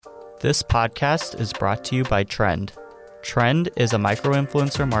This podcast is brought to you by Trend. Trend is a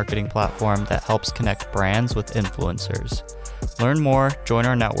micro-influencer marketing platform that helps connect brands with influencers. Learn more, join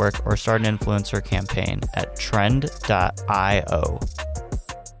our network, or start an influencer campaign at trend.io.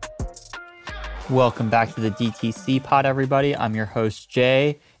 Welcome back to the DTC Pod, everybody. I'm your host,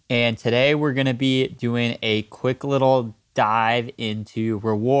 Jay, and today we're going to be doing a quick little dive into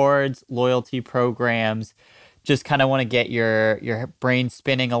rewards, loyalty programs. Just kind of want to get your brain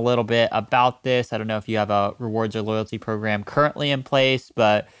spinning a little bit about this. I don't know if you have a rewards or loyalty program currently in place,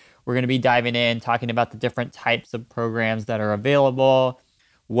 but we're going to be diving in, talking about the different types of programs that are available,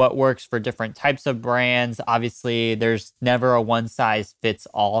 what works for different types of brands. Obviously, there's never a one size fits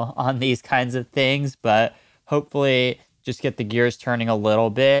all on these kinds of things, but hopefully just get the gears turning a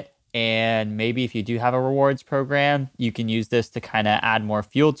little bit. And maybe if you do have a rewards program, you can use this to kind of add more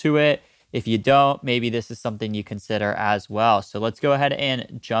fuel to it. If you don't, maybe this is something you consider as well. So let's go ahead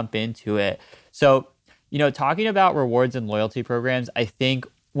and jump into it. So, talking about rewards and loyalty programs, I think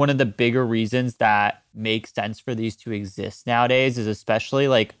one of the bigger reasons that makes sense for these to exist nowadays is especially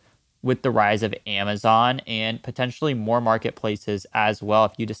like with the rise of Amazon and potentially more marketplaces as well.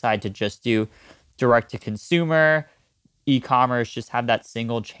 If you decide to just do direct to consumer, e-commerce, just have that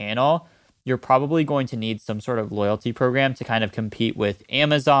single channel, you're probably going to need some sort of loyalty program to kind of compete with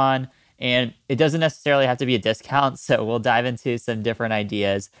Amazon. And it doesn't necessarily have to be a discount, so we'll dive into some different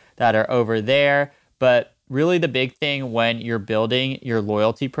ideas that are over there. But really the big thing when you're building your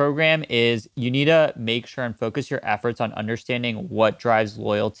loyalty program is you need to make sure and focus your efforts on understanding what drives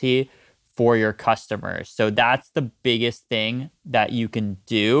loyalty for your customers. So that's the biggest thing that you can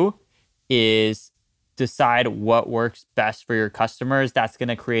do is decide what works best for your customers. That's going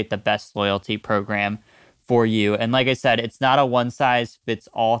to create the best loyalty program for you. And like I said, it's not a one size fits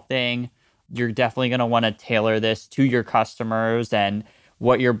all thing. You're definitely going to want to tailor this to your customers and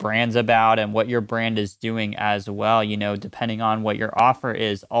what your brand's about and what your brand is doing as well. Depending on what your offer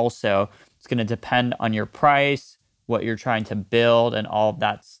is also, it's going to depend on your price, what you're trying to build, and all of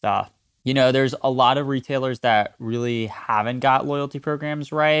that stuff. There's a lot of retailers that really haven't got loyalty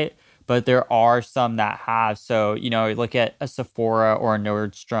programs right, but there are some that have. So, look at a Sephora or a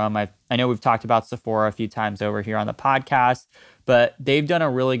Nordstrom. I know we've talked about Sephora a few times over here on the podcast, but they've done a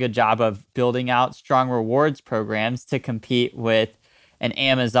really good job of building out strong rewards programs to compete with an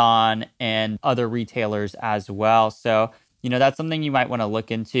Amazon and other retailers as well. So, that's something you might want to look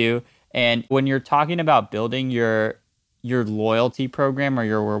into. And when you're talking about building your loyalty program or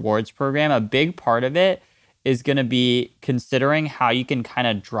your rewards program, a big part of it is going to be considering how you can kind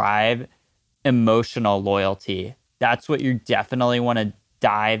of drive emotional loyalty. That's what you definitely want to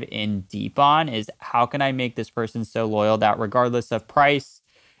dive in deep on, is how can I make this person so loyal that regardless of price,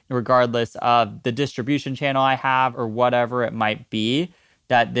 regardless of the distribution channel I have or whatever it might be,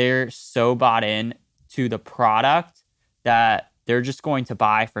 that they're so bought in to the product that they're just going to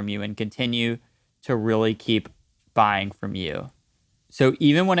buy from you and continue to really keep buying from you. So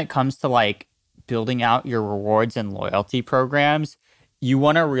even when it comes to like building out your rewards and loyalty programs, you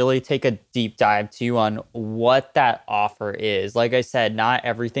want to really take a deep dive too on what that offer is. Like I said, not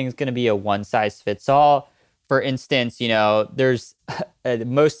everything's going to be a one size fits all. For instance, there's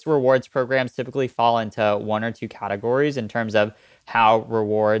most rewards programs typically fall into one or two categories in terms of how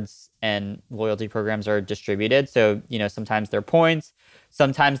rewards and loyalty programs are distributed. So, sometimes they're points,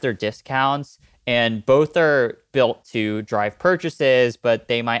 sometimes they're discounts, and both are built to drive purchases, but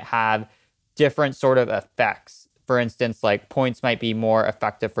they might have different sort of effects. For instance, like points might be more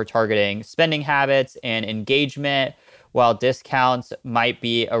effective for targeting spending habits and engagement, while discounts might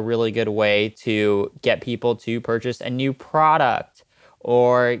be a really good way to get people to purchase a new product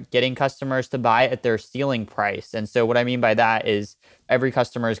or getting customers to buy at their ceiling price. And so what I mean by that is every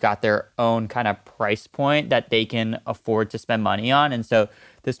customer's got their own kind of price point that they can afford to spend money on. And so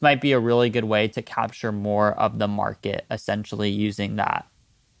this might be a really good way to capture more of the market, essentially using that.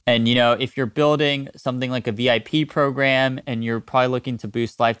 And, if you're building something like a VIP program and you're probably looking to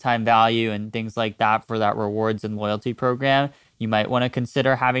boost lifetime value and things like that for that rewards and loyalty program, you might want to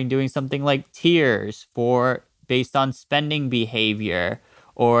consider doing something like tiers based on spending behavior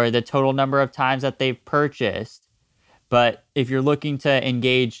or the total number of times that they've purchased. But if you're looking to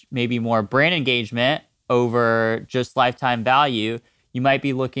engage maybe more brand engagement over just lifetime value, you might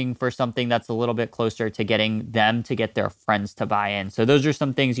be looking for something that's a little bit closer to getting them to get their friends to buy in. So those are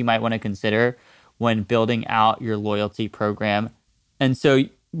some things you might want to consider when building out your loyalty program. And so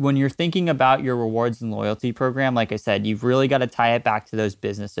when you're thinking about your rewards and loyalty program, like I said, you've really got to tie it back to those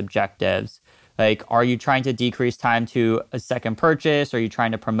business objectives. Like, are you trying to decrease time to a second purchase? Are you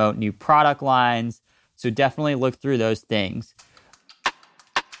trying to promote new product lines? So definitely look through those things.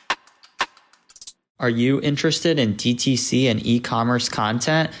 Are you interested in DTC and e-commerce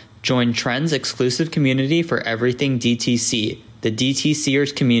content? Join Trend's exclusive community for everything DTC, the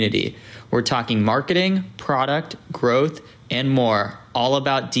DTCers community. We're talking marketing, product, growth, and more, all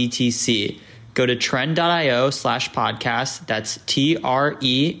about DTC. Go to trend.io/podcast. That's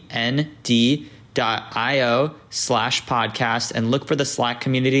TREND.io/podcast and look for the Slack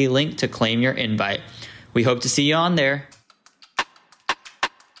community link to claim your invite. We hope to see you on there.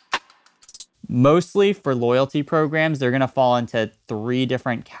 Mostly for loyalty programs, they're going to fall into 3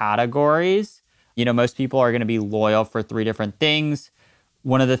 different categories. Most people are going to be loyal for 3 different things.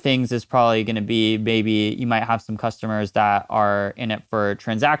 One of the things is probably going to be maybe you might have some customers that are in it for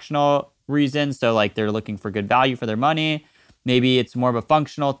transactional reasons. So like they're looking for good value for their money. Maybe it's more of a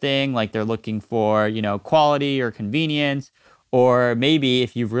functional thing, like they're looking for, quality or convenience. Or maybe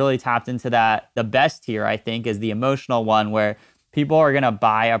if you've really tapped into that, the best tier, I think, is the emotional one where people are going to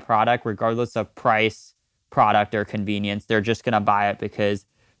buy a product regardless of price, product, or convenience. They're just going to buy it because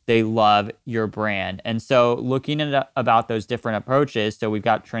they love your brand. And so looking at about those different approaches, so we've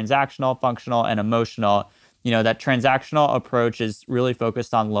got transactional, functional, and emotional. That transactional approach is really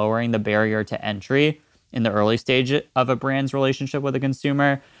focused on lowering the barrier to entry in the early stage of a brand's relationship with a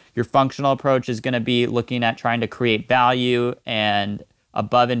consumer. Your functional approach is going to be looking at trying to create value and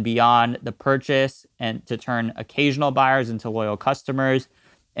above and beyond the purchase and to turn occasional buyers into loyal customers.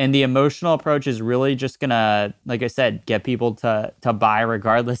 And the emotional approach is really just going to, like I said, get people to buy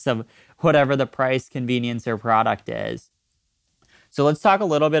regardless of whatever the price, convenience, or product is. So let's talk a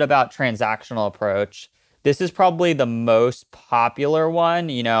little bit about transactional approach. This is probably the most popular one,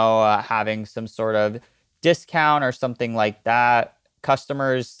 having some sort of discount or something like that.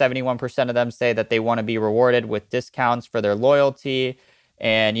 Customers, 71% of them say that they want to be rewarded with discounts for their loyalty.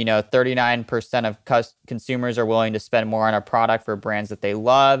 And, 39% of consumers are willing to spend more on a product for brands that they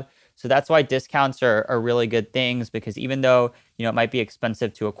love. So that's why discounts are really good things, because even though, it might be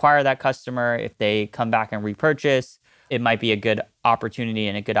expensive to acquire that customer, if they come back and repurchase, it might be a good opportunity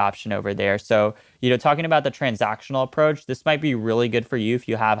and a good option over there. So, talking about the transactional approach, this might be really good for you if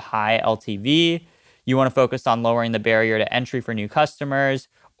you have high LTV. You want to focus on lowering the barrier to entry for new customers,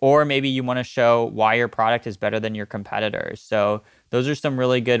 or maybe you want to show why your product is better than your competitors. So those are some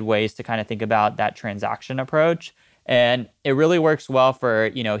really good ways to kind of think about that transaction approach. And it really works well for,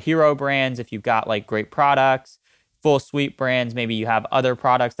 hero brands if you've got like great products. Full suite brands, maybe you have other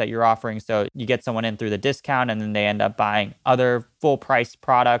products that you're offering. So you get someone in through the discount and then they end up buying other full price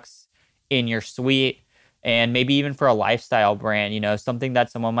products in your suite. And maybe even for a lifestyle brand, something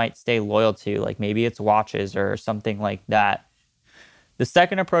that someone might stay loyal to, like maybe it's watches or something like that. The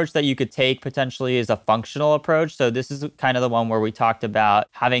second approach that you could take potentially is a functional approach. So this is kind of the one where we talked about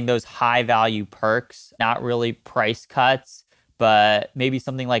having those high value perks, not really price cuts, but maybe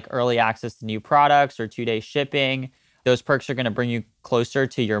something like early access to new products or 2-day shipping. Those perks are going to bring you closer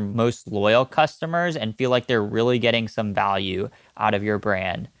to your most loyal customers and feel like they're really getting some value out of your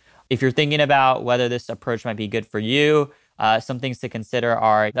brand. If you're thinking about whether this approach might be good for you, some things to consider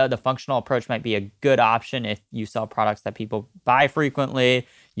are the functional approach might be a good option if you sell products that people buy frequently.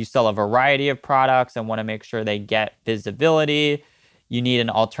 You sell a variety of products and want to make sure they get visibility. You need an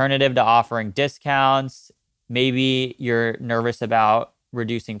alternative to offering discounts. Maybe you're nervous about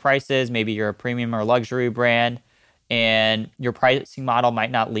reducing prices. Maybe you're a premium or luxury brand and your pricing model might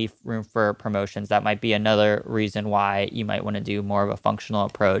not leave room for promotions. That might be another reason why you might want to do more of a functional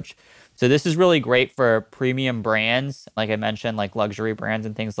approach. So this is really great for premium brands, like I mentioned, like luxury brands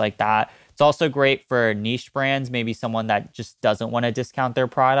and things like that. It's also great for niche brands, maybe someone that just doesn't want to discount their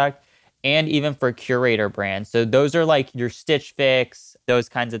product, and even for curator brands. So those are like your Stitch Fix, those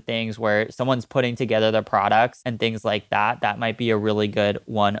kinds of things where someone's putting together the products and things like that. That might be a really good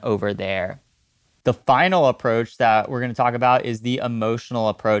one over there. The final approach that we're going to talk about is the emotional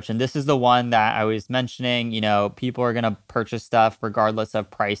approach. And this is the one that I was mentioning. People are going to purchase stuff regardless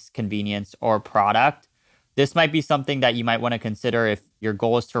of price, convenience, or product. This might be something that you might want to consider if your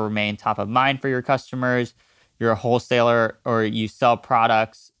goal is to remain top of mind for your customers. You're a wholesaler or you sell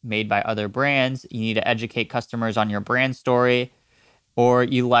products made by other brands. You need to educate customers on your brand story, or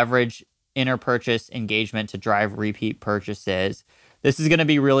you leverage inter-purchase engagement to drive repeat purchases. This is going to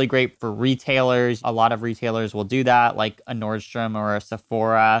be really great for retailers. A lot of retailers will do that, like a Nordstrom or a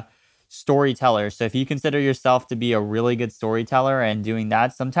Sephora. Storytellers. So if you consider yourself to be a really good storyteller and doing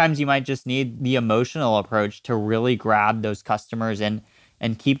that, sometimes you might just need the emotional approach to really grab those customers and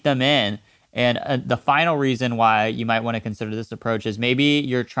keep them in. And the final reason why you might want to consider this approach is maybe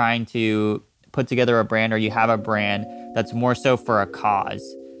you're trying to put together a brand, or you have a brand that's more so for a cause.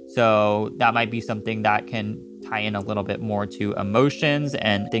 So that might be something that can tie in a little bit more to emotions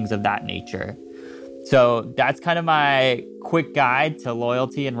and things of that nature. So that's kind of my quick guide to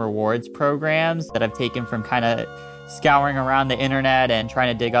loyalty and rewards programs that I've taken from kind of scouring around the internet and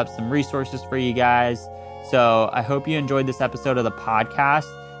trying to dig up some resources for you guys. So I hope you enjoyed this episode of the podcast.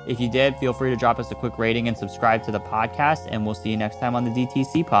 If you did, feel free to drop us a quick rating and subscribe to the podcast, and we'll see you next time on the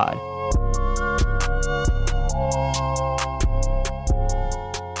DTC Pod.